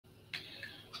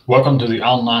Welcome to the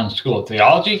Online School of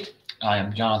Theology. I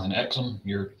am Jonathan Exum,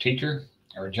 your teacher,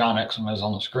 or John Exum is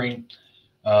on the screen.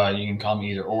 You can call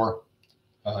me either or,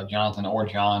 Jonathan or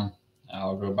John.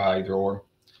 I'll go by either or.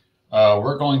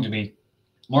 We're going to be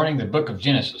learning the book of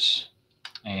Genesis,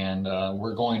 and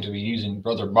we're going to be using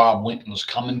Brother Bob Winton's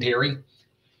commentary.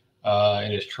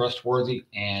 It is trustworthy,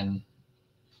 and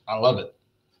I love it.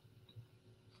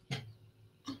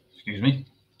 Excuse me.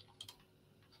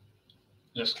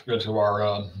 Let's go to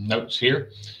our notes here.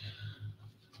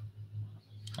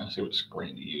 Let's see what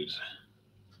screen to use.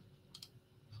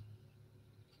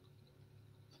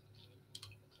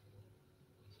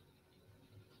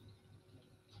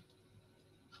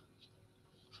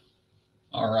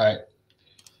 All right.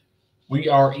 We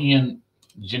are in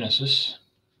Genesis.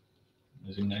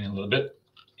 Zoom in a little bit.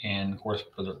 And of course,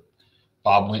 Brother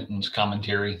Bob Winton's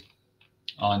commentary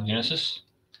on Genesis.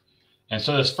 And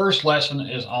so this first lesson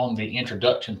is on the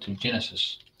introduction to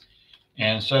Genesis.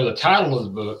 And so the title of the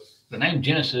book, the name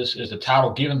Genesis, is the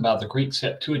title given by the Greek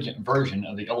Septuagint version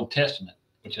of the Old Testament,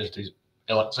 which is the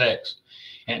LXX,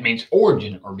 and it means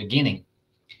origin or beginning.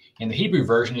 In the Hebrew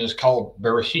version, it is called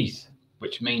Bereshith,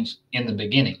 which means in the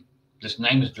beginning. This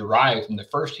name is derived from the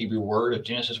first Hebrew word of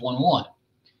Genesis 1:1.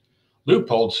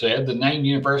 Leupold said the name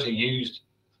universally used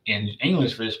in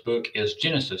English for this book is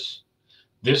Genesis.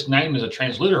 This name is a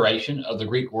transliteration of the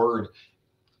Greek word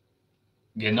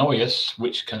genoios,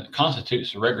 which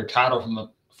constitutes the regular title from the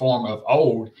form of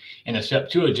old in the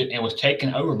Septuagint and was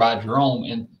taken over by Jerome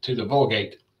into the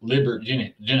Vulgate, Liber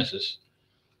Genesis.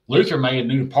 Luther made a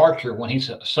new departure when he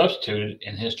substituted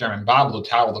in his German Bible the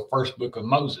title of the first book of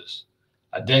Moses,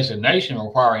 a designation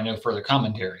requiring no further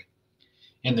commentary.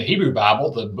 In the Hebrew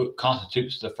Bible, the book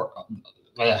constitutes the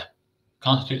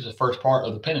first part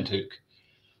of the Pentateuch.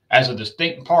 As a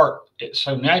distinct part, it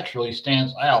so naturally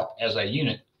stands out as a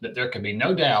unit that there can be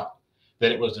no doubt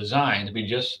that it was designed to be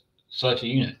just such a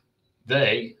unit.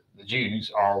 They, the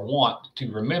Jews, are wont to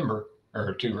remember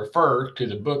or to refer to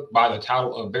the book by the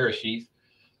title of Bereshith,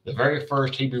 the very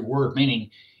first Hebrew word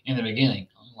meaning in the beginning.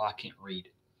 Oh, I can't read.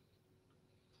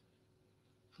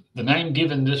 The name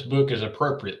given this book is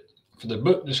appropriate, for the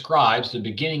book describes the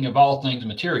beginning of all things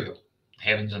material, the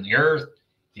heavens and the earth,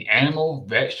 the animal,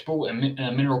 vegetable, and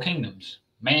mineral kingdoms,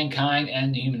 mankind,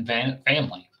 and the human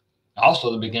family. Also,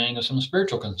 the beginning of some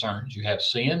spiritual concerns. You have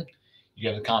sin, you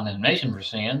have the condemnation for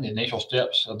sin, the initial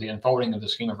steps of the unfolding of the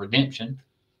scheme of redemption,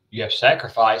 you have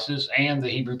sacrifices, and the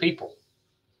Hebrew people.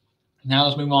 Now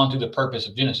let's move on to the purpose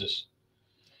of Genesis.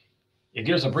 It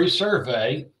gives a brief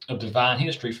survey of divine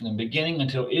history from the beginning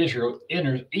until Israel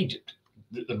enters Egypt.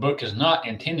 The book is not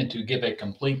intended to give a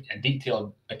complete and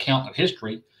detailed account of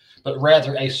history, but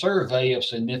rather a survey of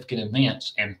significant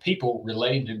events and people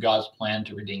relating to God's plan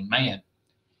to redeem man.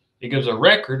 It gives a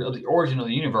record of the origin of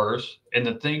the universe and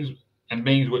the things and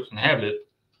beings which inhabit it.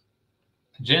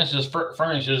 Genesis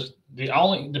furnishes the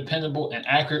only dependable and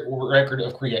accurate record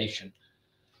of creation.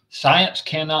 Science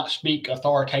cannot speak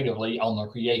authoritatively on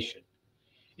the creation.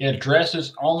 It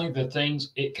addresses only the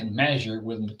things it can measure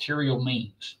with material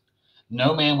means.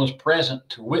 No man was present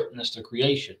to witness the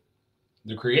creation.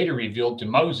 The Creator revealed to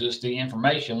Moses the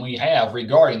information we have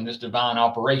regarding this divine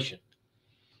operation.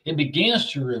 It begins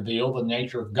to reveal the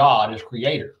nature of God as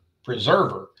Creator,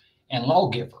 Preserver, and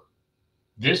Lawgiver.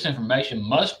 This information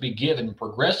must be given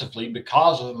progressively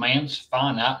because of man's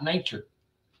finite nature.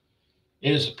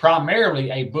 It is primarily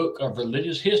a book of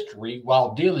religious history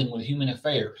while dealing with human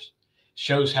affairs. It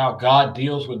shows how God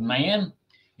deals with man.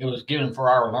 It was given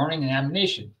for our learning and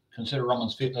admonition. Consider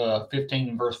Romans 15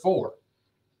 and verse 4.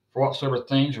 For whatsoever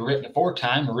things were written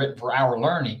aforetime were written for our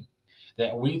learning,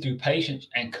 that we through patience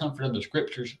and comfort of the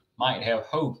Scriptures might have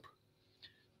hope.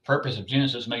 The purpose of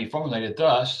Genesis may be formulated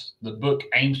thus. The book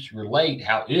aims to relate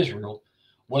how Israel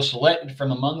was selected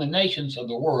from among the nations of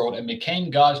the world and became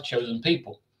God's chosen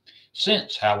people.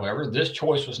 Since, however, this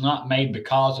choice was not made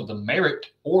because of the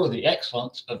merit or the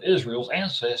excellence of Israel's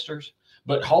ancestors,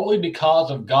 but wholly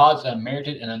because of God's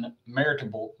unmerited and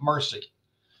unmeritable mercy.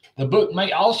 The book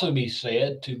may also be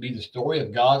said to be the story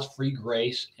of God's free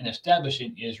grace in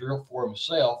establishing Israel for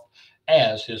himself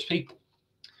as his people.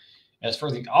 As for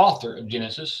the author of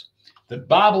Genesis, the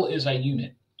Bible is a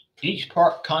unit. Each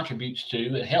part contributes to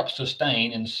and helps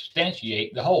sustain and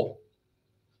substantiate the whole.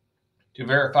 To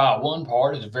verify one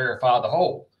part is to verify the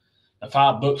whole. The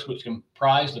 5 books which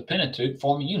comprise the Pentateuch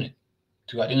form a unit.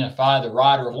 To identify the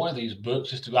writer of one of these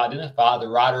books is to identify the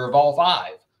writer of all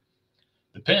 5.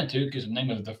 The Pentateuch is the name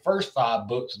of the first 5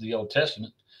 books of the Old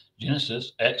Testament: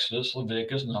 Genesis, Exodus,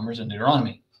 Leviticus, Numbers, and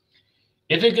Deuteronomy.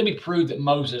 If it can be proved that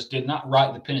Moses did not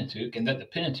write the Pentateuch and that the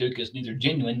Pentateuch is neither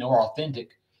genuine nor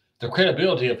authentic, the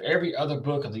credibility of every other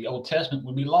book of the Old Testament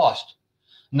would be lost.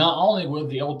 Not only would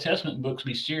the Old Testament books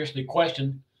be seriously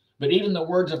questioned, but even the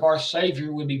words of our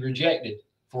Savior would be rejected,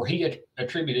 for he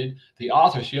attributed the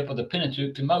authorship of the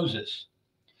Pentateuch to Moses.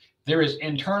 There is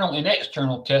internal and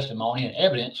external testimony and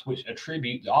evidence which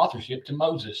attribute the authorship to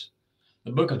Moses.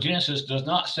 The book of Genesis does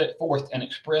not set forth an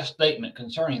express statement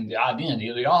concerning the identity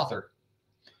of the author.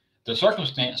 The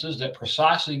circumstances that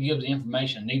precisely give the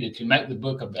information needed to make the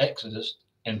book of Exodus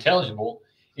intelligible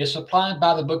is supplied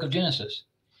by the book of Genesis.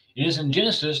 It is in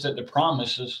Genesis that the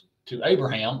promises to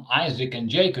Abraham, Isaac, and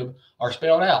Jacob are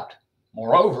spelled out.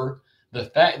 Moreover, the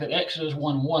fact that Exodus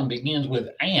 1:1 begins with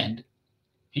 "and,"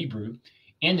 Hebrew,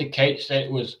 indicates that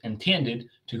it was intended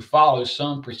to follow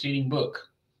some preceding book.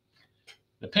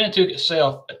 The Pentateuch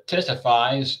itself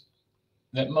testifies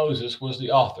that Moses was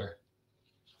the author.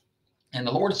 And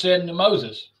the Lord said unto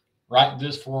Moses, "Write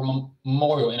this for a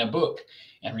memorial in a book,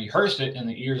 and rehearse it in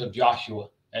the ears of Joshua."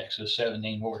 Exodus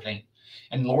 17:14.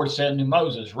 And the Lord said unto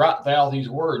Moses, "Write thou these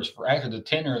words, for after the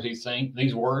tenor of these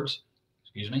words,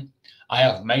 I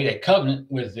have made a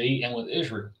covenant with thee and with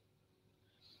Israel."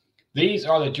 These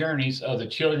are the journeys of the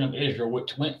children of Israel,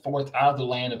 which went forth out of the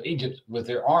land of Egypt with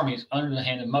their armies under the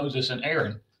hand of Moses and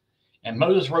Aaron. And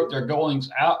Moses wrote their goings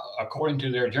out according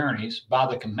to their journeys by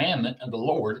the commandment of the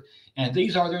Lord. And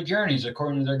these are their journeys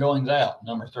according to their goings out.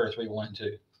 Numbers 33:1 and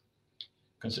 2.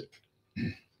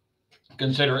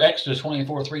 Consider Exodus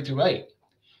 24:3-8.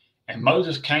 And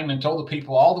Moses came and told the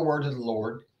people all the words of the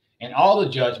Lord and all the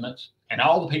judgments, and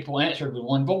all the people answered with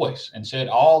one voice and said,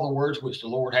 "All the words which the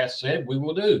Lord hath said, we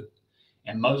will do."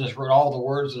 And Moses wrote all the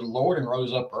words of the Lord and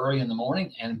rose up early in the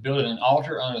morning and built an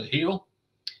altar under the hill,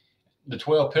 the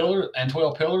 12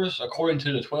 pillars according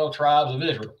to the 12 tribes of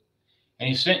Israel. And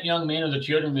he sent young men of the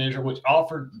children of Israel, which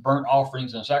offered burnt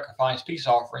offerings and sacrificed peace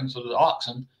offerings of the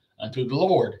oxen unto the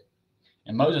Lord.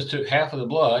 And Moses took half of the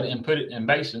blood and put it in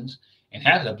basins, and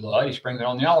half of the blood he sprinkled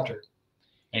on the altar.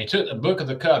 And he took the book of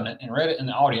the covenant and read it in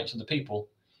the audience of the people.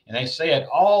 And they said,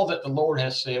 "All that the Lord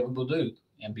has said we will do,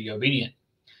 and be obedient."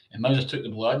 And Moses took the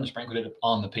blood and sprinkled it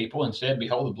upon the people, and said,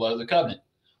 "Behold the blood of the covenant,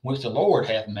 which the Lord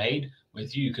hath made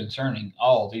with you concerning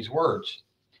all these words."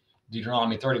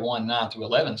 Deuteronomy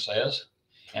 31:9-11 says,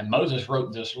 "And Moses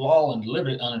wrote this law and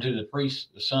delivered it unto the priests,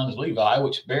 the sons of Levi,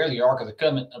 which bear the ark of the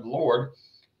covenant of the Lord,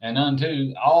 and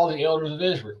unto all the elders of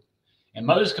Israel. And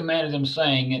Moses commanded them,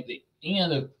 saying, At the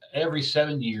end of every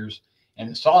 7 years, and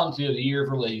the solemnity of the year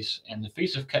of release, and the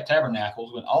feast of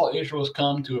tabernacles, when all Israel is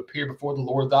come to appear before the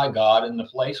Lord thy God in the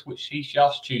place which he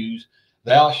shall choose,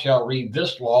 thou shalt read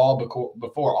this law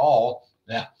before all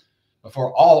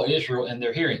Israel in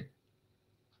their hearing."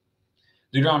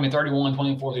 Deuteronomy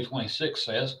 31:24-26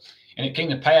 says, "And it came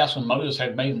to pass, when Moses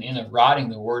had made an end of writing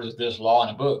the words of this law in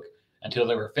a book, until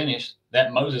they were finished,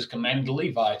 that Moses commanded the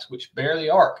Levites, which bear the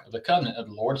ark of the covenant of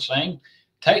the Lord, saying,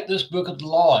 Take this book of the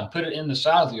law and put it in the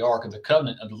side of the ark of the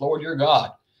covenant of the Lord your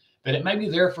God, that it may be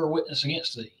there for a witness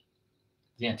against thee."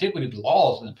 The antiquity of the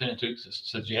laws in the Pentateuch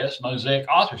suggests Mosaic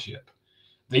authorship.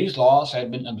 These laws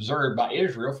had been observed by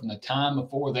Israel from the time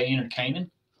before they entered Canaan.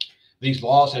 These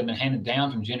laws had been handed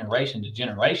down from generation to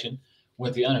generation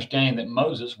with the understanding that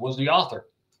Moses was the author.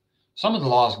 Some of the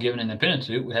laws given in the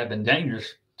Pentateuch would have been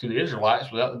dangerous to the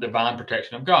Israelites without the divine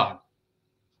protection of God.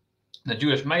 The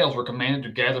Jewish males were commanded to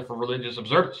gather for religious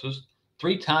observances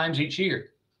 3 times each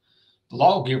year. The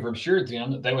lawgiver assured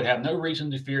them that they would have no reason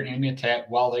to fear an enemy attack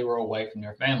while they were away from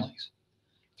their families.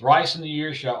 "Thrice in the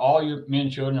year shall all your men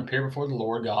and children appear before the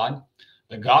Lord God,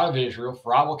 the God of Israel,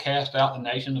 for I will cast out the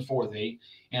nations before thee,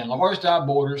 and enlarge thy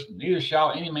borders, neither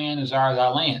shall any man desire thy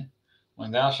land,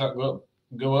 when thou shalt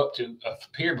go up to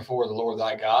appear before the Lord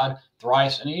thy God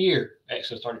thrice in a year."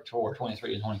 Exodus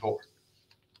 34:23-24.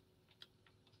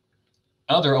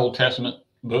 Other Old Testament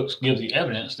books give the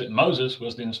evidence that Moses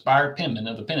was the inspired penman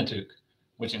of the Pentateuch,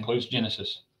 which includes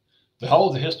Genesis. The whole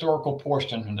of the historical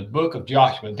portion from the book of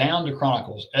Joshua down to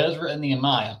Chronicles, Ezra, and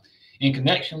Nehemiah, in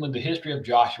connection with the history of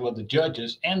Joshua, the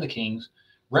judges, and the kings,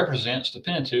 represents the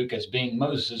Pentateuch as being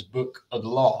Moses' book of the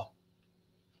law.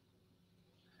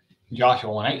 Joshua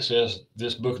 1:8 says,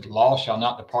 "This book of the law shall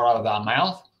not depart out of thy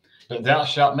mouth, but thou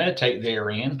shalt meditate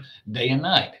therein day and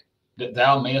night, that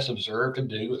thou mayest observe to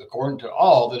do according to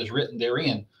all that is written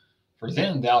therein. For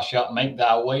then thou shalt make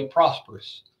thy way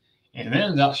prosperous, and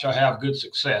then thou shalt have good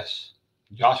success."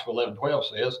 Joshua 11:12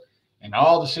 says, "And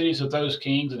all the cities of those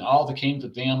kings and all the kings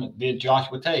of them did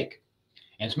Joshua take,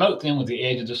 and smote them with the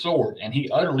edge of the sword, and he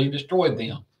utterly destroyed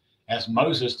them, as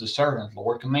Moses the servant of the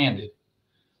Lord commanded."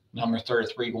 Numbers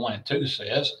 33:1-2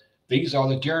 says, "These are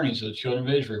the journeys of the children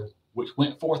of Israel, which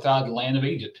went forth out of the land of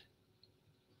Egypt,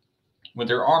 with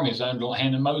their armies under the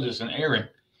hand of Moses and Aaron.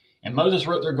 And Moses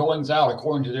wrote their goings out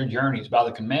according to their journeys by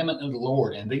the commandment of the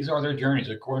Lord. And these are their journeys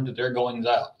according to their goings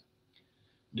out.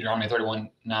 Deuteronomy 31,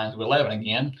 9 to 11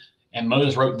 again. And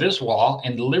Moses wrote this law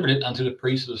and delivered it unto the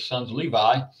priests of the sons of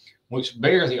Levi, which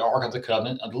bear the ark of the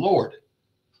covenant of the Lord,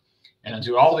 and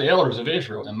unto all the elders of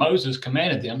Israel. And Moses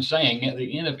commanded them, saying, at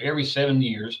the end of every 7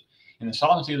 years, in the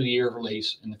solemnity of the year of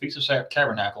release, in the feast of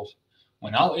tabernacles,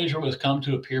 when all Israel is come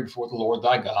to appear before the Lord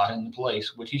thy God in the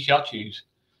place which he shall choose,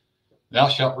 thou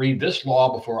shalt read this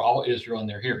law before all Israel in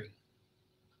their hearing.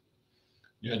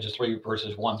 Judges 3,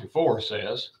 verses 1 through 4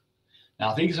 says,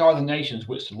 now these are the nations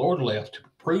which the Lord left to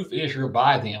prove Israel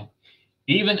by them,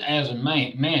 even as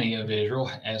many of Israel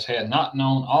as had not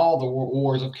known all the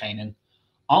wars of Canaan,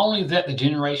 only that the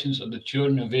generations of the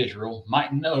children of Israel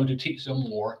might know to teach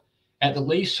them war, at the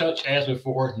least such as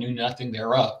before knew nothing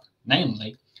thereof,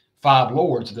 namely, 5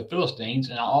 lords of the Philistines,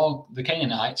 and all the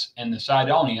Canaanites, and the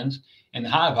Sidonians, and the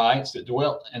Hivites that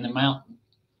dwelt in Mount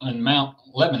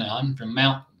Lebanon, from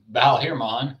Mount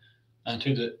Baal-Hermon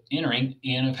unto the entering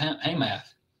in of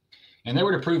Hamath. And they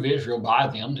were to prove Israel by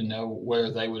them, to know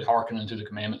whether they would hearken unto the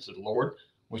commandments of the Lord,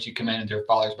 which he commanded their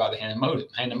fathers by the hand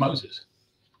of Moses.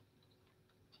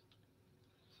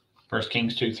 1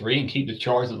 Kings 2:3, and keep the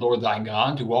charge of the Lord thy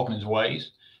God, to walk in his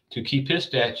ways, to keep his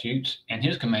statutes and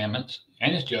his commandments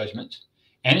and his judgments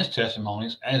and his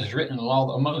testimonies, as is written in the law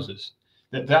of Moses,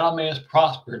 that thou mayest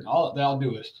prosper in all that thou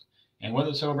doest, and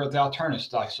whithersoever thou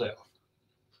turnest thyself.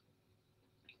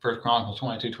 1 Chronicles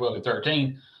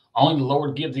 22:12-13, only the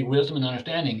Lord give thee wisdom and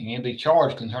understanding, and give thee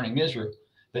charge concerning Israel,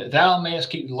 that thou mayest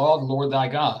keep the law of the Lord thy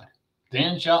God.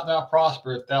 Then shalt thou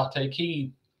prosper if thou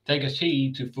takest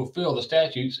heed to fulfill the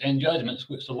statutes and judgments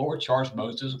which the Lord charged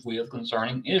Moses with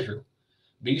concerning Israel.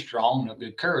 Be strong and of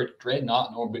good courage, dread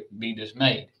not, nor be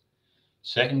dismayed.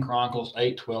 2 Chronicles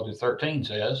 8:12-13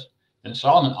 says, then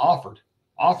Solomon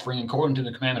offering according to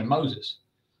the commandment of Moses,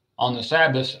 on the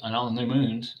Sabbaths and on the new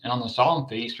moons, and on the solemn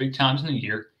feasts 3 times in the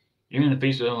year, even the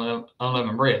feast of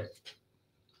unleavened bread,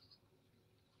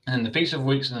 and the feast of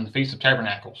weeks, and the feast of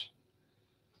tabernacles.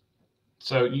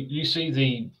 So you see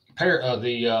the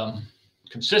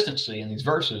consistency in these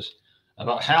verses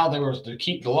about how they were to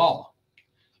keep the law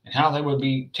and how they would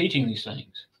be teaching these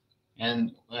things,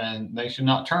 and they should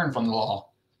not turn from the law.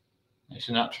 They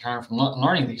should not turn from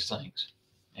learning these things,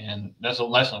 and that's a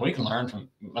lesson we can learn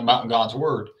about God's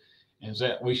word, is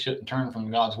that we shouldn't turn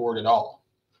from God's word at all.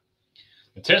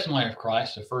 The testimony of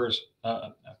Christ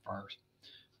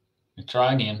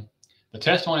The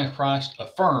testimony of Christ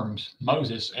affirms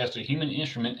Moses as the human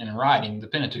instrument in writing the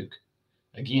Pentateuch,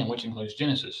 again, which includes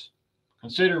Genesis.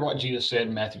 Consider what Jesus said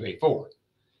in Matthew 8:4.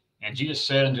 And Jesus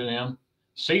said unto them,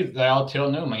 see that thou tell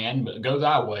no man, but go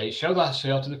thy way, show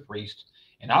thyself to the priest,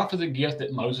 and offer the gift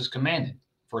that Moses commanded,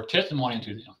 for a testimony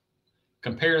unto them.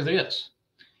 Compare this.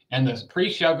 And the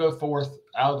priest shall go forth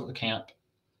out of the camp,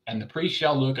 and the priest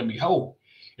shall look, and behold,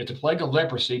 if the plague of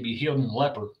leprosy be healed in the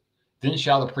leper, then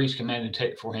shall the priest command to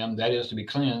take for him, that is to be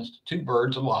cleansed, 2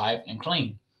 birds alive and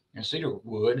clean, and cedar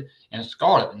wood, and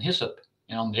scarlet, and hyssop.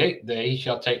 And on the 8th day he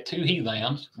shall take 2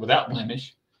 he-lambs without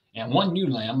blemish, and 1 ewe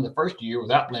lamb of the first year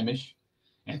without blemish,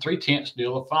 and 3/10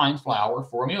 deal of fine flour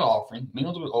for a meal offering,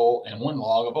 mingled with oil, and 1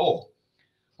 log of oil.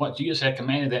 What Jesus had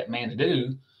commanded that man to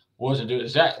do was to do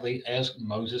exactly as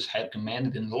Moses had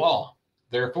commanded in the law.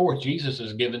 Therefore, Jesus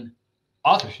is given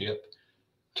authorship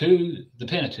to the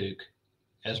Pentateuch,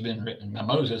 has been written by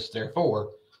Moses,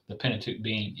 therefore, the Pentateuch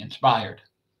being inspired.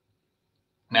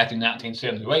 Matthew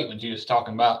 19:7-8, when Jesus is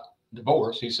talking about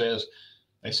divorce, he says,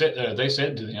 they said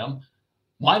to them,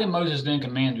 why did Moses then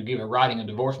command to give a writing of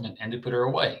divorcement and to put her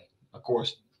away? Of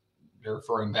course, they're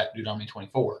referring back to Deuteronomy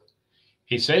 24.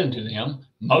 He said unto them,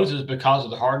 Moses, because of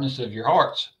the hardness of your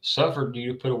hearts, suffered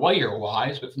you to put away your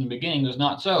wives, but from the beginning was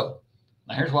not so.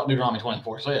 Now here's what Deuteronomy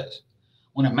 24 says.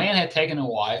 When a man had taken a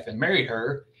wife and married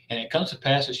her, and it comes to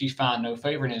pass that she find no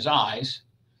favor in his eyes,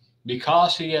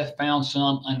 because he hath found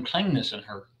some uncleanness in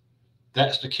her.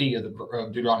 That's the key of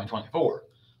Deuteronomy 24.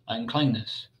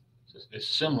 Uncleanness. It's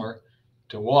similar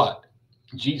to what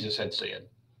Jesus had said.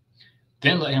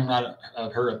 Then let him write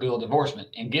of her a bill of divorcement,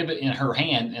 and give it in her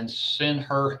hand, and send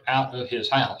her out of his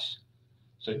house.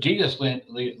 So Jesus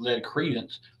led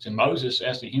credence to Moses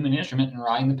as the human instrument in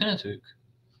writing the Pentateuch.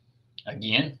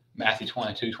 Again, Matthew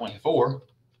 22:24,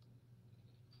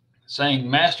 saying,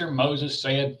 Master, Moses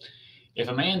said, if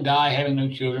a man die having no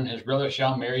children, his brother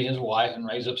shall marry his wife and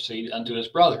raise up seed unto his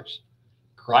brothers.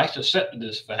 Christ accepted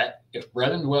this fact. If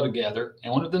brethren dwell together,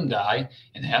 and one of them die,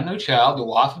 and have no child, the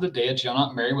wife of the dead shall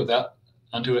not marry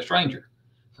unto a stranger.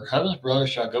 Her husband's brother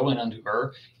shall go in unto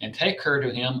her, and take her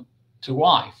to him to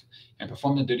wife, and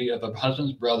perform the duty of a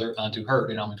husband's brother unto her.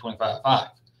 Deuteronomy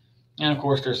 25:5. And of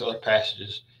course, there's other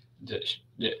passages that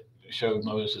show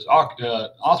Moses'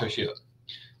 authorship,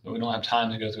 but we don't have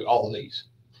time to go through all of these.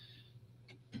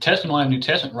 The testimony of New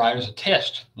Testament writers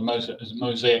attest the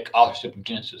Mosaic authorship of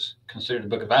Genesis. Consider the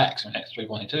book of Acts in Acts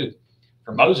 3:22.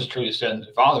 For Moses truly said unto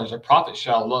the fathers, a prophet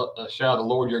shall the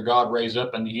Lord your God raise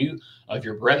up unto you of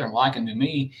your brethren like unto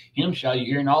me. Him shall you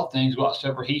hear in all things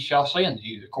whatsoever he shall say unto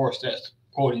you. Of course, that's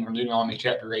quoting from Deuteronomy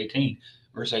chapter 18,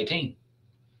 verse 18.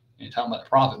 And talking about the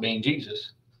prophet being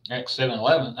Jesus. Acts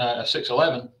 6:11. I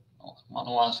don't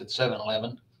know why I said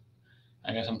 7:11.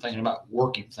 I guess I'm thinking about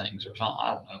working things or something.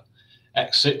 I don't know.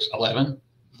 Acts 6:11.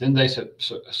 Then they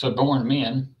suborned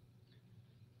men,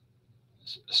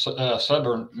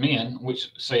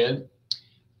 which said,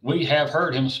 we have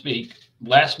heard him speak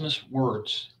blasphemous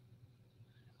words.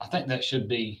 I think that should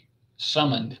be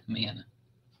summoned men,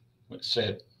 which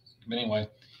said. But anyway,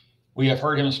 we have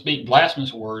heard him speak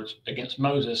blasphemous words against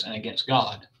Moses and against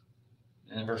God.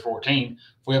 And in verse 14,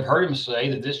 we have heard him say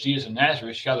that this Jesus of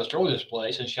Nazareth shall destroy this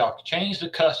place and shall change the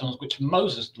customs which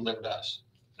Moses delivered us.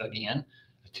 Again,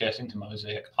 attesting to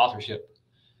Mosaic authorship.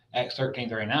 Acts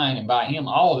 13:39, and by him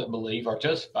all that believe are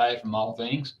justified from all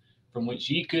things, from which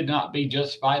ye could not be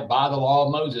justified by the law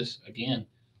of Moses. Again,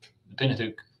 the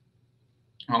Pentateuch.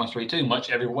 Romans 3:2, much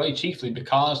every way, chiefly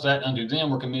because that unto them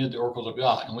were committed the oracles of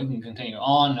God. And we can continue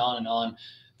on and on and on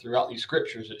throughout these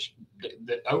scriptures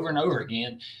that over and over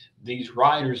again, these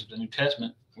writers of the New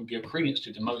Testament would give credence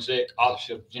to the Mosaic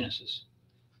authorship of Genesis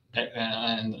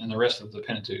and the rest of the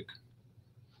Pentateuch.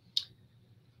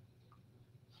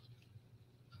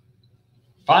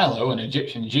 Philo, an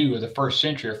Egyptian Jew of the 1st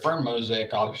century, affirmed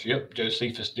Mosaic authorship.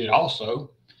 Josephus did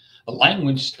also. The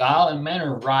language, style, and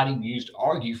manner of writing used to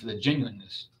argue for the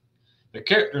genuineness. The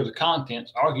character of the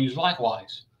contents argues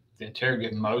likewise. The integrity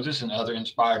of Moses and other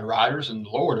inspired writers and the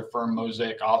Lord affirm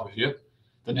Mosaic authorship.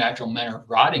 The natural manner of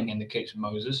writing indicates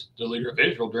Moses, the leader of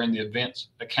Israel during the events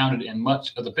accounted in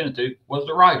much of the Pentateuch, was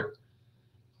the writer.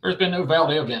 There's been no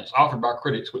valid evidence offered by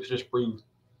critics which disprove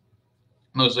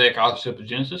Mosaic authorship of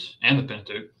Genesis and the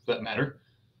Pentateuch, for that matter.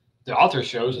 The author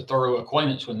shows a thorough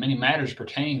acquaintance with many matters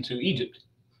pertaining to Egypt.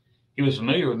 He was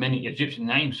familiar with many Egyptian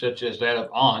names, such as that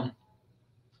of On,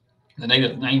 the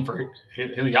native name for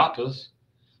Heliopolis.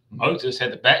 Moses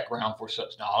had the background for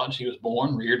such knowledge. He was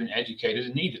born, reared, and educated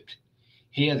in Egypt.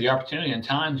 He had the opportunity and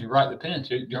time to write the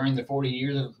Pentateuch during the 40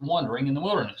 years of wandering in the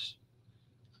wilderness.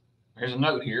 Here's a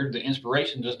note here. The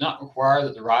inspiration does not require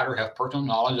that the writer have personal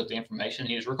knowledge of the information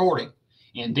he is recording.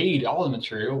 Indeed, all the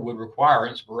material would require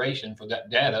inspiration for that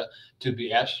data to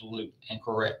be absolute and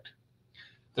correct.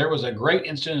 There was a great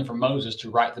incentive for Moses to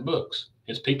write the books.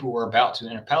 His people were about to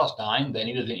enter Palestine. They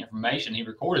needed the information he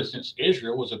recorded since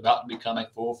Israel was about to become a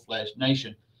full-fledged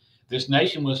nation. This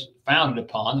nation was founded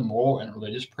upon the moral and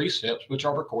religious precepts which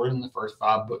are recorded in the first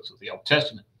 5 books of the Old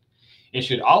Testament. It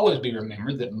should always be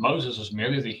remembered that Moses was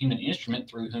merely the human instrument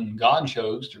through whom God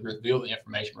chose to reveal the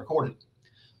information recorded.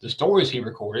 The stories he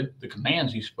recorded, the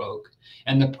commands he spoke,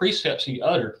 and the precepts he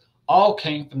uttered all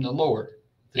came from the Lord.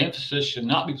 The emphasis should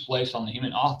not be placed on the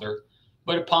human author,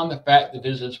 but upon the fact of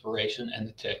his inspiration and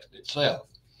the text itself.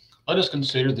 Let us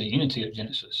consider the unity of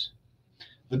Genesis.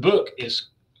 The book is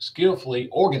skillfully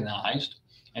organized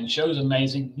and shows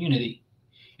amazing unity.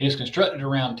 It is constructed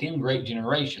around 10 great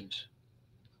generations.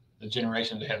 The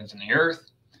generation of the heavens and the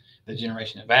earth, the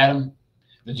generation of Adam,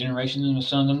 the generation of the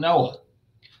sons of Noah,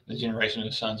 the generation of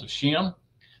the sons of Shem,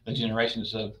 the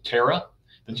generations of Terah,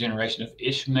 the generation of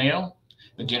Ishmael,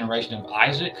 the generation of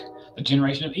Isaac, the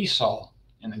generation of Esau,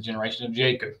 and the generation of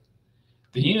Jacob.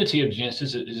 The unity of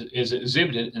Genesis is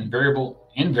exhibited in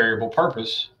invariable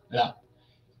purpose. The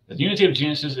unity of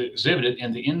Genesis is exhibited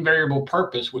in the invariable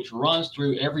purpose which runs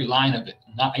through every line of it,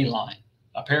 not a line.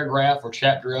 A paragraph or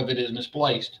chapter of it is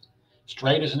misplaced.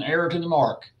 Straight as an arrow to the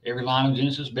mark, every line of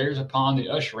Genesis bears upon the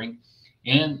ushering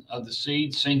in of the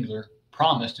seed singular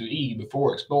promised to Eve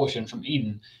before expulsion from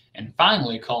Eden, and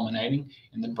finally culminating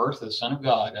in the birth of the Son of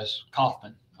God, as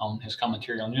Kaufman on his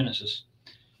commentary on Genesis.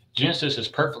 Genesis is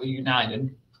perfectly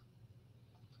united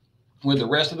with the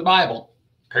rest of the Bible.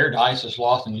 Paradise is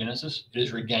lost in Genesis. It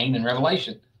is regained in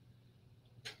Revelation.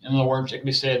 In other words, it can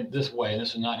be said this way.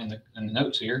 This is not in the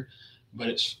notes here, but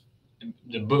it's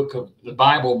the book of the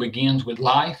Bible begins with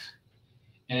life,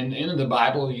 and in the end of the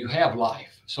Bible you have life.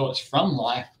 So it's from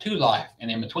life to life, and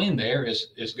in between there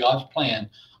is God's plan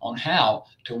on how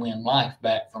to win life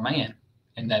back for man,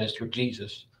 and that is through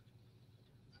Jesus.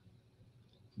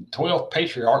 12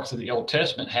 patriarchs of the Old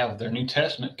Testament have their New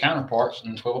Testament counterparts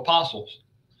in the 12 apostles.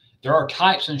 There are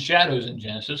types and shadows in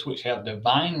Genesis which have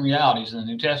divine realities in the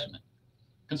New Testament.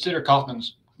 Consider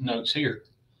Kaufman's notes here.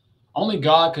 Only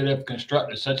God could have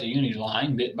constructed such a unity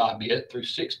line bit by bit through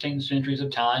 16 centuries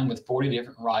of time with 40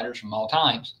 different writers from all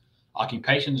times,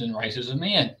 occupations, and races of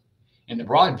men. In the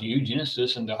broad view,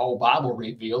 Genesis and the whole Bible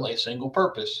reveal a single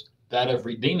purpose, that of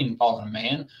redeeming fallen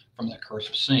man from the curse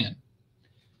of sin.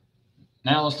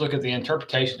 Now let's look at the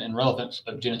interpretation and relevance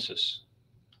of Genesis.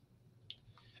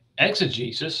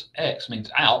 Exegesis, ex means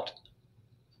out,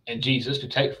 and Jesus to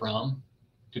take from,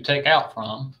 to take out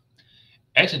from.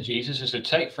 Exegesis is to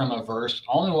take from a verse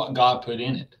only what God put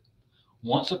in it.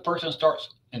 Once a person starts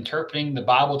interpreting the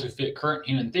Bible to fit current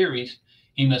human theories,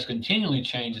 he must continually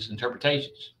change his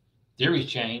interpretations. Theories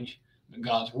change, but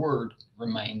God's word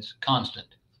remains constant.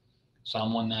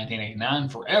 Psalm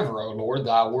 119:89, forever, O Lord,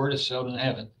 thy word is settled in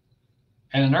heaven.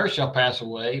 And the earth shall pass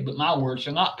away, but my word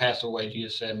shall not pass away,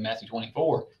 Jesus said in Matthew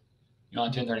 24.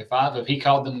 John 10:35, if he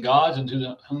called them gods,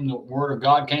 into whom the word of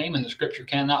God came, and the scripture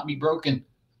cannot be broken.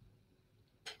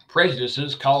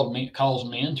 Prejudices cause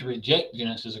men to reject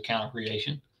Genesis' account of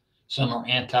creation. Some are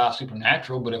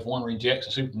anti-supernatural, but if one rejects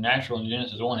the supernatural in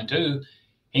Genesis 1 and 2,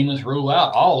 he must rule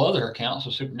out all other accounts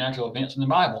of supernatural events in the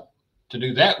Bible. To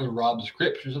do that would rob the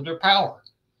scriptures of their power,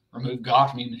 remove God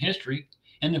from human history,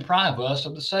 and deprive us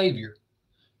of the Savior.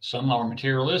 Some are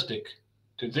materialistic.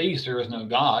 To these there is no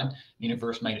God. The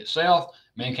universe made itself.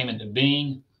 Man came into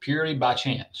being purely by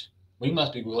chance. We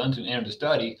must be willing to enter the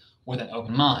study with an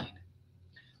open mind.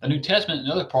 The New Testament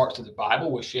and other parts of the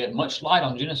Bible will shed much light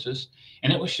on Genesis,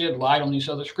 and it will shed light on these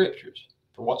other scriptures.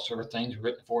 For whatsoever things are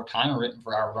written for a time are written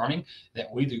for our learning,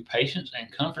 that we through patience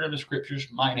and comfort of the scriptures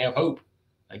might have hope.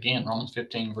 Again, Romans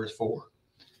 15, verse 4.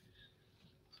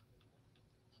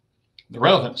 The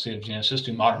relevancy of Genesis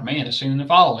to modern man is seen in the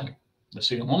following. The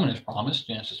seed of woman is promised,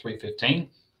 Genesis 3:15.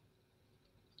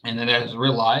 And then as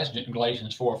realized,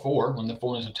 Galatians 4:4, when the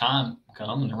fullness of time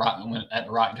come and at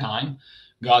the right time,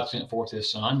 God sent forth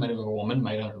his son, made of a woman,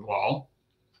 made under the law.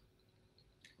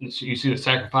 You see the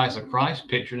sacrifice of Christ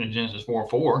pictured in Genesis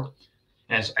 4:4.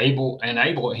 As Abel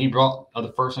he brought of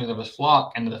the firstlings of his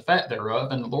flock and of the fat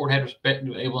thereof, and the Lord had respect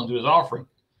to Abel and to his offering.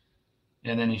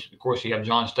 And then, of course, you have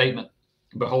John's statement,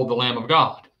 behold the Lamb of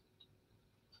God,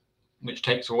 which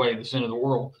takes away the sin of the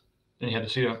world. Then you have the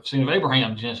seed of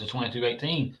Abraham, Genesis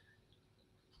 22:18.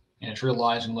 And it's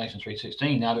realized in Galatians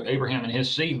 3:16. Now to Abraham and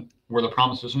his seed were the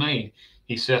promises made.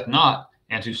 He saith not,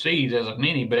 and to seeds as of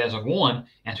many, but as of one,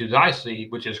 and to thy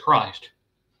seed, which is Christ.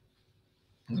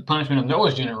 And the punishment of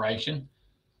Noah's generation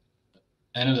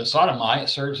and of the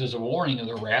Sodomites serves as a warning of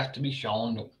the wrath to be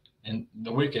shown in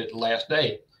the wicked at the last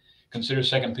day. Consider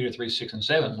 2 Peter 3:6 and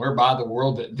 7, whereby the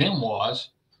world that then was,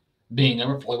 being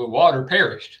overflowed with water,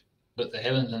 perished. But the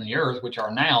heavens and the earth, which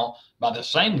are now by the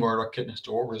same word are kept in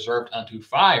store, reserved unto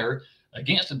fire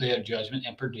against the day of judgment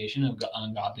and perdition of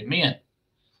ungodly men.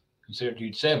 Consider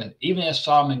Jude 7, even as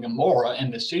Sodom and Gomorrah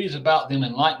and the cities about them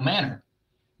in like manner,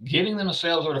 giving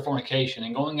themselves over to fornication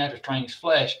and going after strange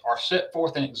flesh, are set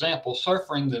forth an example,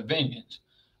 suffering the vengeance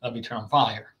of eternal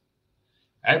fire.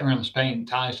 Abraham's paying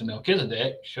tithes to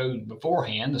Melchizedek showed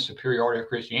beforehand the superiority of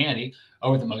Christianity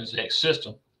over the Mosaic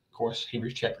system. Of course,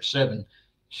 Hebrews chapter 7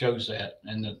 shows that,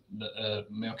 and the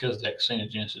Melchizedek seen in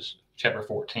Genesis chapter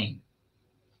 14.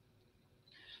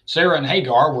 Sarah and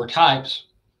Hagar were types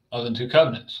of the two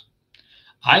covenants.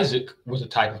 Isaac was a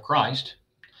type of Christ.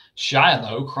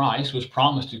 Shiloh, Christ, was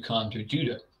promised to come to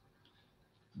Judah.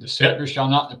 The scepter shall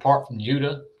not depart from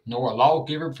Judah, nor a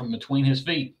lawgiver from between his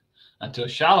feet, until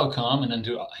Shiloh come, and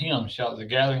unto him shall the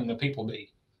gathering of the people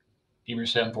be.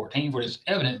 Hebrews 7:14, for it is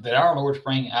evident that our Lord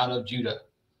sprang out of Judah.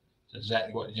 That's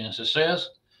exactly what Genesis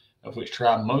says, of which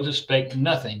tribe Moses spake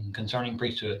nothing concerning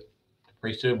priesthood. The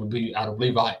priesthood would be out of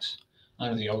Levites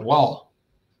under the old law.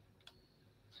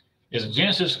 Is a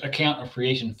Genesis account of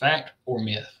creation fact or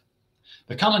myth?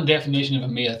 The common definition of a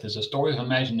myth is a story of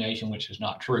imagination which is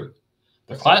not true.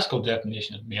 The classical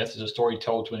definition of myth is a story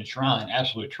told to enshrine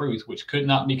absolute truth which could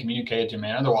not be communicated to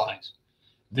man otherwise.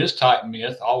 This type of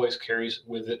myth always carries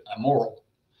with it a moral.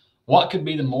 What could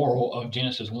be the moral of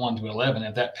Genesis 1 to 11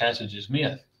 if that passage is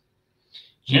myth?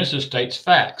 Genesis states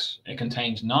facts. It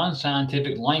contains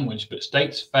non-scientific language but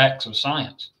states facts of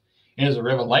science. It is a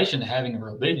revelation having a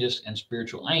religious and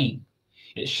spiritual aim.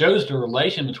 It shows the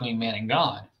relation between man and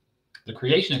God. The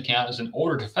creation account is an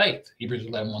order to faith, Hebrews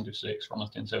 11:1-6,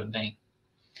 Romans 10:17.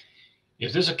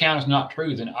 If this account is not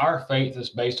true, then our faith is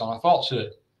based on a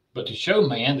falsehood. But to show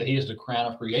man that he is the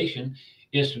crown of creation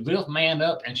is to lift man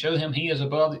up and show him he is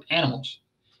above the animals,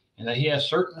 and that he has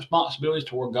certain responsibilities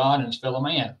toward God and his fellow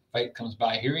man. Faith comes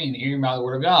by hearing, and hearing by the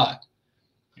word of God.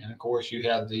 And of course, you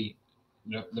have the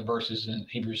verses in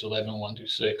Hebrews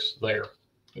 11:1-6 there.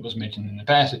 It was mentioned in the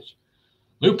passage.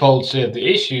 Leupold said the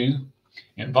issue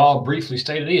Involved briefly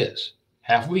stated is,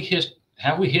 have we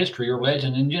history or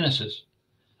legend in Genesis?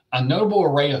 A notable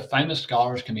array of famous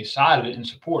scholars can be cited in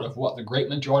support of what the great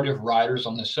majority of writers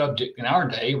on the subject in our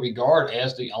day regard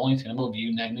as the only tenable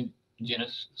view, namely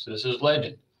Genesis'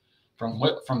 legend. From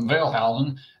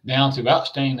Wellhausen down to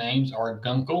outstanding names are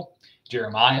Gunkel,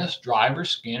 Jeremias, Driver,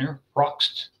 Skinner,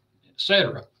 Proxt,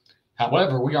 etc.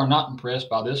 However, we are not impressed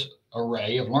by this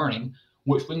array of learning,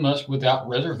 which we must without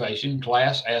reservation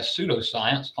class as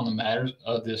pseudoscience on the matters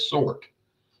of this sort.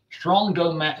 Strong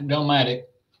dogmatic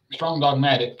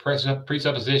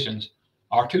presuppositions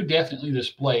are too definitely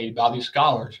displayed by these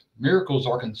scholars. Miracles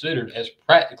are considered as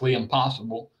practically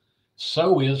impossible.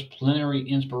 So is plenary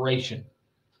inspiration.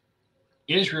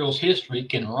 Israel's history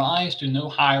can rise to no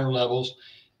higher levels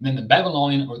than the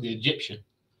Babylonian or the Egyptian.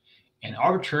 An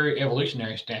arbitrary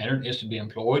evolutionary standard is to be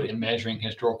employed in measuring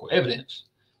historical evidence.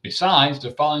 Besides,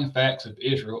 the following facts of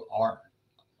Israel are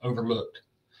overlooked.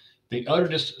 The utter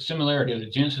dissimilarity of the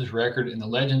Genesis record and the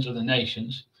legends of the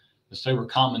nations. The sober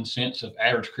common sense of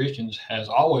average Christians has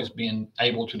always been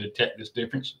able to detect this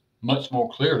difference much more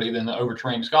clearly than the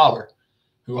overtrained scholar,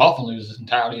 who often loses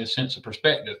entirely his sense of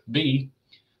perspective. B,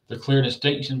 the clear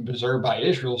distinction preserved by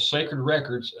Israel's sacred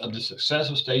records of the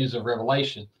successive stages of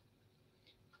revelation.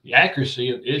 The accuracy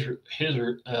of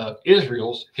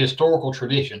Israel's historical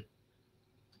tradition.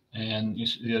 And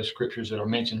the scriptures that are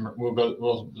mentioned,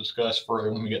 we'll discuss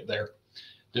further when we get there.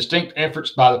 Distinct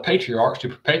efforts by the patriarchs to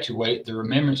perpetuate the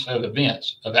remembrance of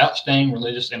events of outstanding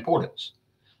religious importance.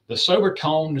 The sober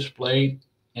tone displayed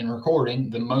in recording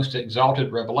the most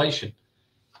exalted revelation.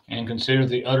 And consider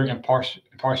the utter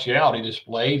impartiality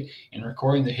displayed in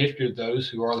recording the history of those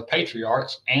who are the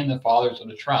patriarchs and the fathers of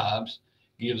the tribes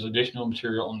gives additional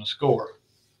material on the score.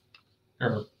 I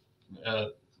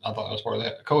thought that was part of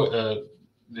that.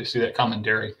 You see that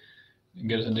commentary, it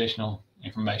gives additional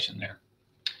information there.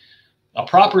 A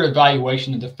proper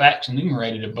evaluation of the facts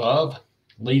enumerated above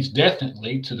leads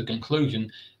definitely to the conclusion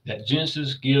that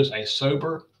Genesis gives a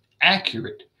sober,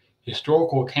 accurate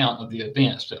historical account of the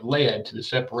events that led to the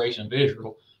separation of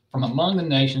Israel from among the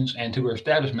nations and to her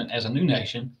establishment as a new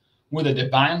nation with a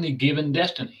divinely given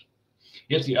destiny.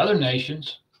 If the other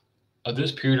nations of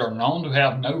this period are known to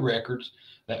have no records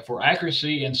that for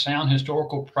accuracy and sound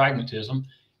historical pragmatism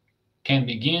can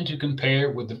begin to compare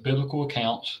with the biblical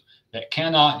accounts that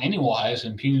cannot in any wise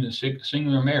impugn the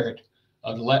singular merit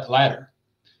of the latter.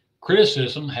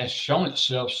 Criticism has shown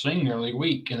itself singularly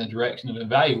weak in the direction of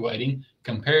evaluating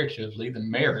comparatively the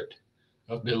merit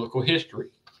of biblical history.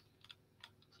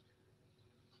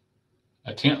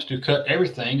 Attempts to cut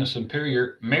everything of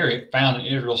superior merit found in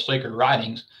Israel's sacred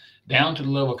writings down to the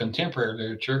level of contemporary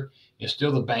literature is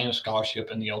still the bane of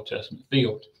scholarship in the Old Testament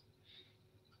field.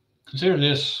 Consider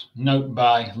this note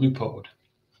by Leupold.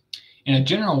 In a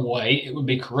general way, it would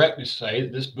be correct to say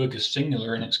that this book is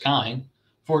singular in its kind,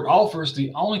 for it offers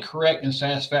the only correct and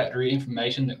satisfactory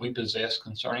information that we possess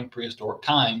concerning prehistoric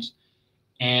times,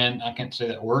 and I can't say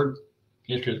that word,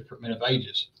 history of the primitive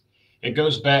ages. It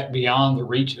goes back beyond the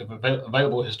reach of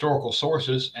available historical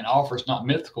sources and offers not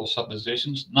mythical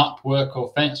suppositions, not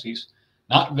poetical fancies,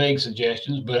 not vague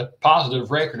suggestions, but a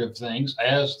positive record of things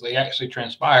as they actually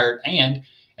transpired, and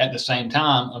at the same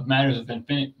time of matters of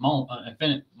infinite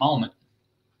moment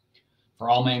for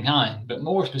all mankind. But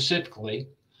more specifically,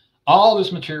 all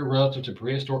this material relative to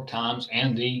prehistoric times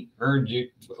and the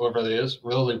whatever it is,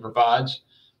 really provides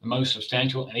the most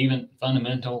substantial and even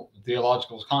fundamental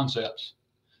theological concepts.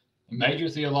 The major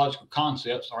theological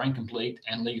concepts are incomplete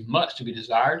and leave much to be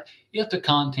desired if the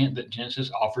content that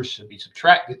Genesis offers should be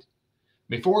subtracted.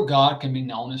 Before God can be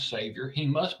known as Savior, he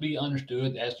must be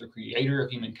understood as the creator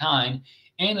of humankind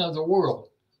and of the world.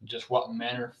 Just what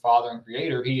manner of Father and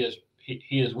Creator he is,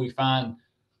 we find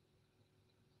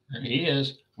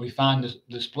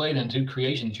displayed in two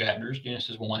creation chapters,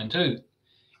 Genesis 1 and 2.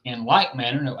 In like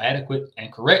manner, no adequate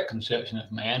and correct conception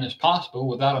of man is possible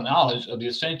without a knowledge of the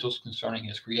essentials concerning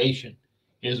his creation,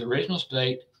 his original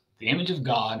state, the image of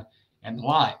God, and the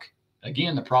like.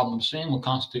 Again, the problem of sin will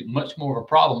constitute much more of a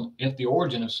problem if the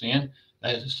origin of sin,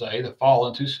 that is to say, the fall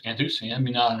into sin,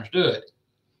 be not understood.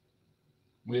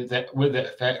 With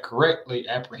that fact correctly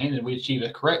apprehended, we achieve a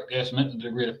correct estimate of the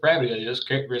degree of depravity that is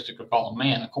characteristic of fallen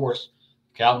man. Of course,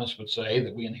 Calvinists would say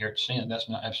that we inherit sin. That's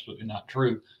absolutely not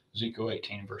true. Ezekiel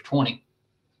 18, verse 20.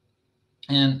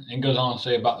 And it goes on to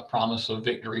say about the promise of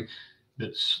victory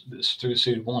that's through the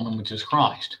seed of woman, which is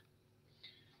Christ.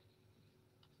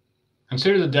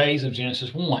 Consider the days of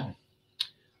Genesis 1.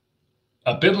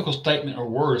 A biblical statement or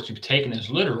word is to be taken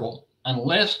as literal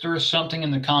unless there is something in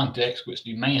the context which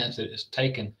demands that it is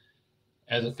taken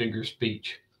as a figure of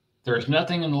speech. There is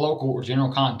nothing in the local or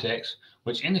general context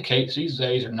which indicates these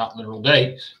days are not literal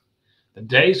days. The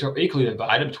days are equally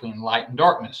divided between light and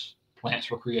darkness.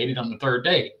 Plants were created on the third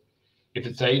day. If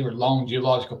the days were long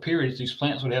geological periods, these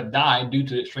plants would have died due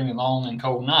to extremely long and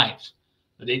cold nights.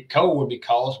 The deep cold would be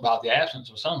caused by the absence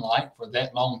of sunlight for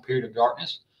that long period of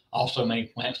darkness. Also, many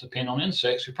plants depend on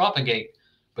insects to propagate,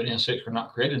 but insects were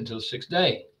not created until the sixth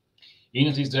day.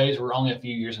 Even if these days were only a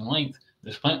few years in length,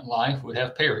 this plant life would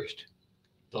have perished.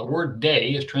 The word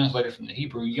day is translated from the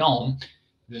Hebrew yom.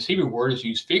 This Hebrew word is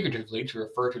used figuratively to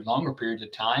refer to longer periods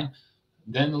of time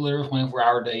than the literal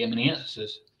 24-hour day in many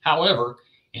instances. However,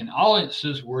 in all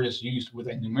instances where it is used with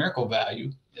a numerical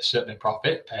value, except in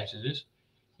prophetic passages,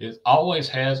 it always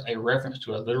has a reference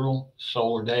to a literal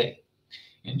solar day.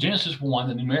 In Genesis 1,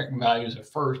 the numeric values of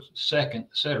first, second,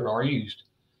 etc. are used.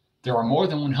 There are more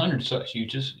than 100 such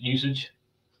usages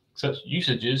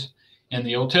in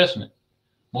the Old Testament.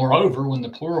 Moreover, when the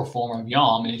plural form of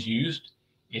yom is used,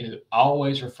 it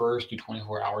always refers to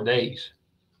 24-hour days.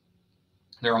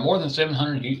 There are more than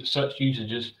 700 such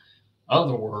usages of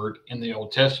the word in the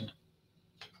Old Testament.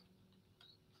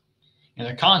 In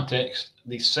the context,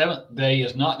 the seventh day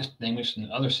is not distinguished from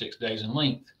the other 6 days in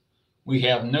length. We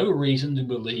have no reason to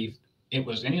believe it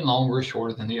was any longer or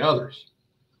shorter than the others.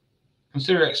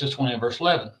 Consider Exodus 20, verse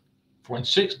 11. For in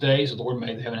 6 days the Lord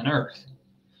made the heaven and earth,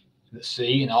 the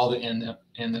sea and all that in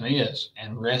them is,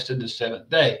 and rested the seventh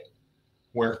day.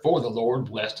 Wherefore the Lord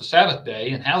blessed the Sabbath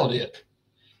day and hallowed it.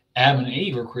 Adam and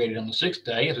Eve were created on the sixth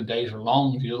day. If the days were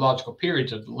long geological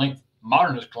periods of the length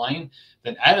modernists claim,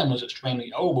 that Adam was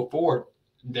extremely old before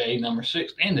day number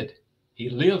 6 ended. He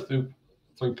lived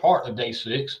through part of day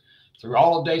 6, through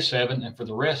all of day 7, and for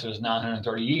the rest of his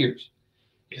 930 years.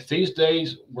 If these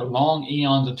days were long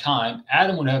eons of time,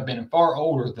 Adam would have been far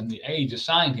older than the age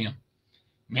assigned him.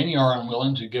 Many are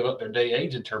unwilling to give up their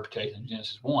day-age interpretation in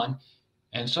Genesis 1,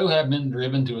 and so have been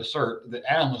driven to assert that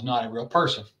Adam was not a real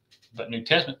person. But New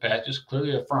Testament passages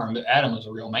clearly affirm that Adam was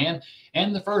a real man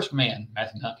and the first man,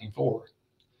 Matthew 19:4,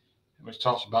 which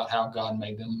talks about how God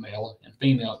made them male and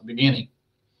female at the beginning.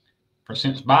 For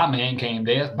since by man came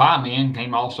death, by man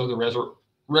came also the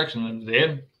resurrection of the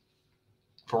dead.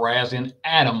 For as in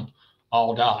Adam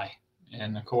all die.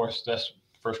 And of course, that's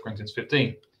 1 Corinthians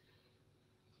 15.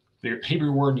 The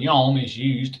Hebrew word yom is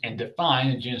used and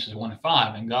defined in Genesis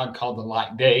 1:5, and God called the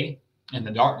light day, and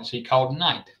the darkness he called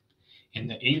night. And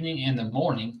the evening and the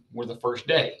morning were the first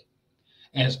day.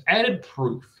 As added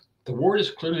proof, the word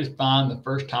is clearly defined the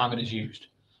first time it is used.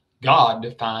 God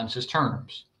defines his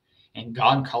terms. And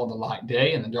God called the light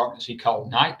day, and the darkness he called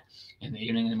night, and the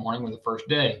evening and the morning were the first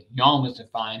day. Yom is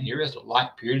defined here as the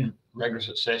light period in regular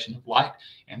succession of light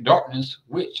and darkness,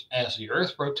 which, as the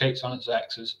earth rotates on its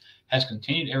axis, has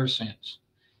continued ever since.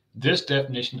 This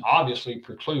definition obviously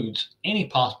precludes any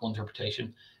possible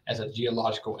interpretation as a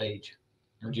geological age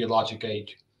or geologic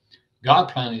age. God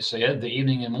plainly said the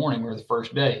evening and morning were the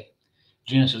first day.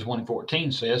 Genesis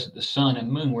 1:14 says that the sun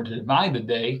and moon were to divide the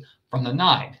day from the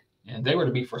night, and they were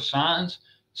to be for signs,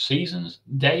 seasons,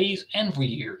 days, and for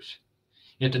years.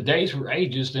 If the days were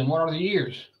ages, then what are the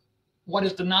years? What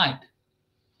is the night?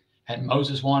 Had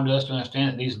Moses wanted us to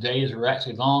understand that these days are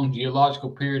actually long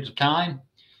geological periods of time,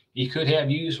 he could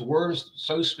have used words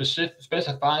so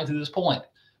specified to this point,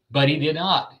 but he did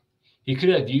not. He could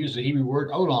have used the Hebrew word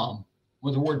olam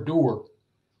with the word dur,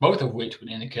 both of which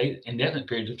would indicate indefinite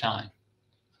periods of time.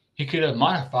 He could have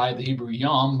modified the Hebrew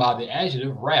yom by the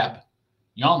adjective rab,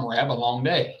 yom rab, a long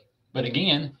day, but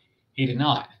again, he did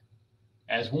not.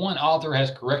 As one author has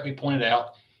correctly pointed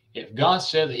out, if God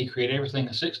said that he created everything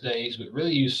in 6 days, but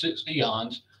really used 6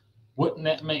 eons, wouldn't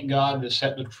that make God a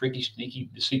deceptive, tricky, sneaky,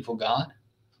 deceitful God?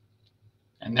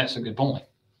 And that's a good point.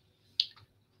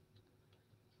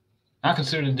 Now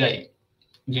consider the date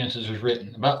Genesis was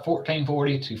written, about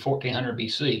 1440 to 1400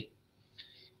 BC.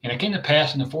 And it came to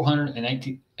pass in the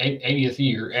 480th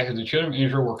year, after the children of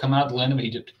Israel were come out of the land of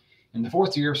Egypt, in the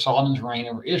 4th year of Solomon's reign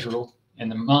over Israel, in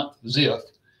the month Ziph,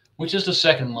 which is the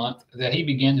 2nd month, that he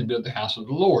began to build the house of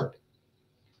the Lord.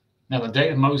 Now the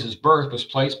date of Moses' birth was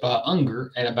placed by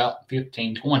Unger at about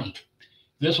 1520.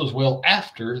 This was well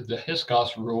after the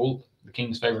Hyksos rule, the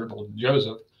king's favorable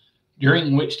Joseph,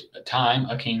 during which time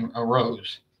a king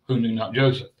arose, who knew not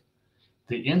Joseph.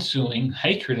 The ensuing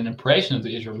hatred and oppression of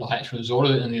the Israelites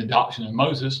resulted in the adoption of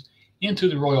Moses into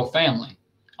the royal family.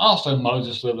 Also,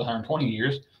 Moses lived 120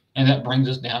 years, and that brings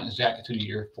us down exactly to the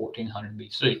year 1400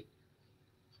 BC.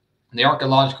 The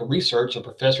archaeological research of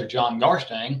Professor John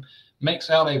Garstang makes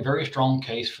out a very strong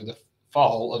case for the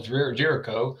fall of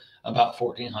Jericho about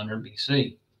 1400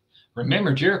 BC.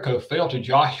 Remember, Jericho fell to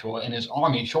Joshua and his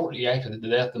army shortly after the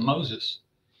death of Moses.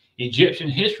 Egyptian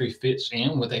history fits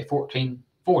in with a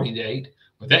 40 date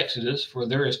with Exodus, for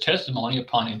there is testimony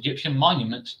upon Egyptian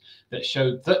monuments that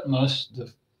showed Thutmose,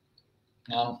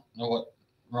 I don't know what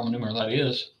Roman numeral that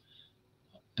is,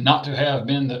 not to have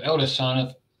been the eldest son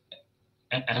of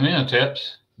Amenhotep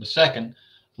II,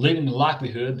 leaving the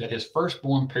likelihood that his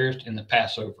firstborn perished in the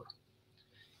Passover.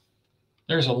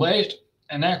 There's alleged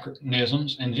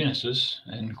anachronisms in Genesis,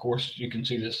 and of course you can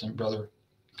see this in Brother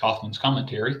Kaufman's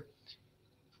commentary.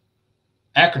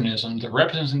 Anachronism, the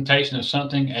representation of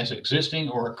something as existing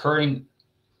or occurring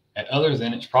at other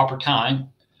than its proper time,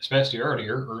 especially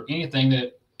earlier, or anything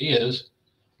that is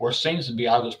or seems to be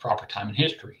out of its proper time in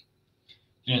history.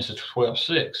 Genesis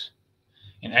 12:6.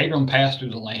 And Abram passed through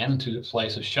the land into the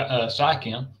place of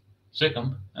Sichem,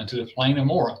 unto the plain of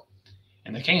Moreh,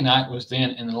 and the Canaanite was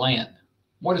then in the land.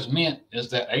 What is meant is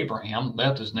that Abraham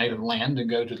left his native land to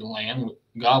go to the land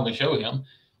God would show him.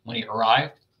 When he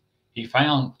arrived, he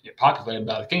found it populated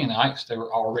by the Canaanites. They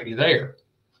were already there.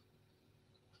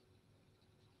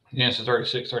 Genesis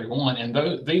 36:31.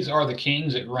 And these are the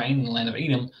kings that reigned in the land of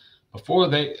Edom before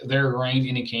there reigned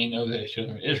any king over the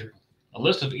children of Israel. A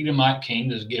list of Edomite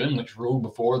kings is given which ruled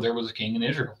before there was a king in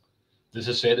Israel. This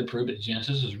is said to prove that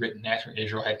Genesis was written after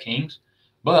Israel had kings,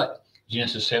 but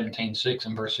Genesis 17:6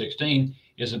 and verse 16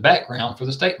 is the background for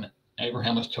the statement.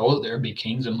 Abraham was told that there would be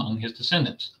kings among his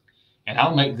descendants. And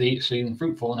I'll make thee exceeding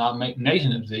fruitful, and I'll make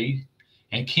nations of thee,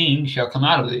 and kings shall come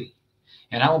out of thee.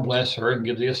 And I will bless her and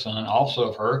give thee a son also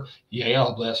of her. Yea, I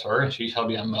will bless her, and she shall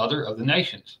be a mother of the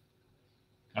nations.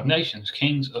 Of nations,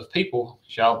 kings of people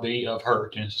shall be of her.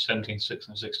 Genesis 17:6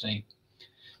 and 16.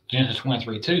 Genesis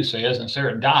 23:2 says, and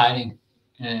Sarah died,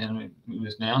 and move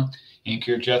this down, in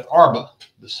Kirjath Arba,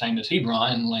 the same as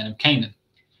Hebron in the land of Canaan.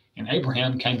 And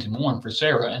Abraham came to mourn for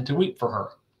Sarah and to weep for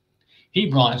her.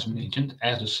 Hebron is mentioned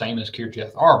as the same as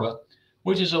Kirjath Arba,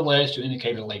 which is alleged to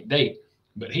indicate a late date.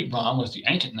 But Hebron was the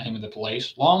ancient name of the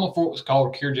place long before it was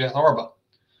called Kirjath Arba.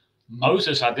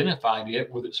 Moses identified it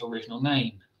with its original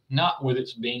name, not with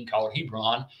its being called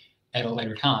Hebron at a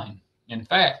later time. In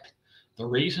fact, the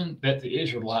reason that the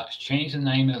Israelites changed the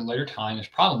name at a later time is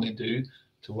probably due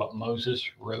to what Moses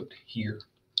wrote here.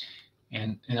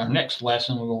 And in our next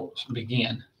lesson, we will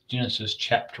begin Genesis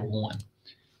chapter 1.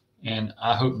 And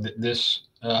I hope that this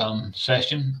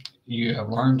session you have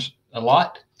learned a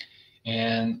lot.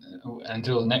 And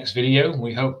until the next video,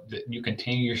 we hope that you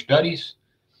continue your studies.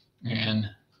 And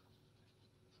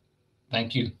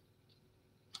thank you.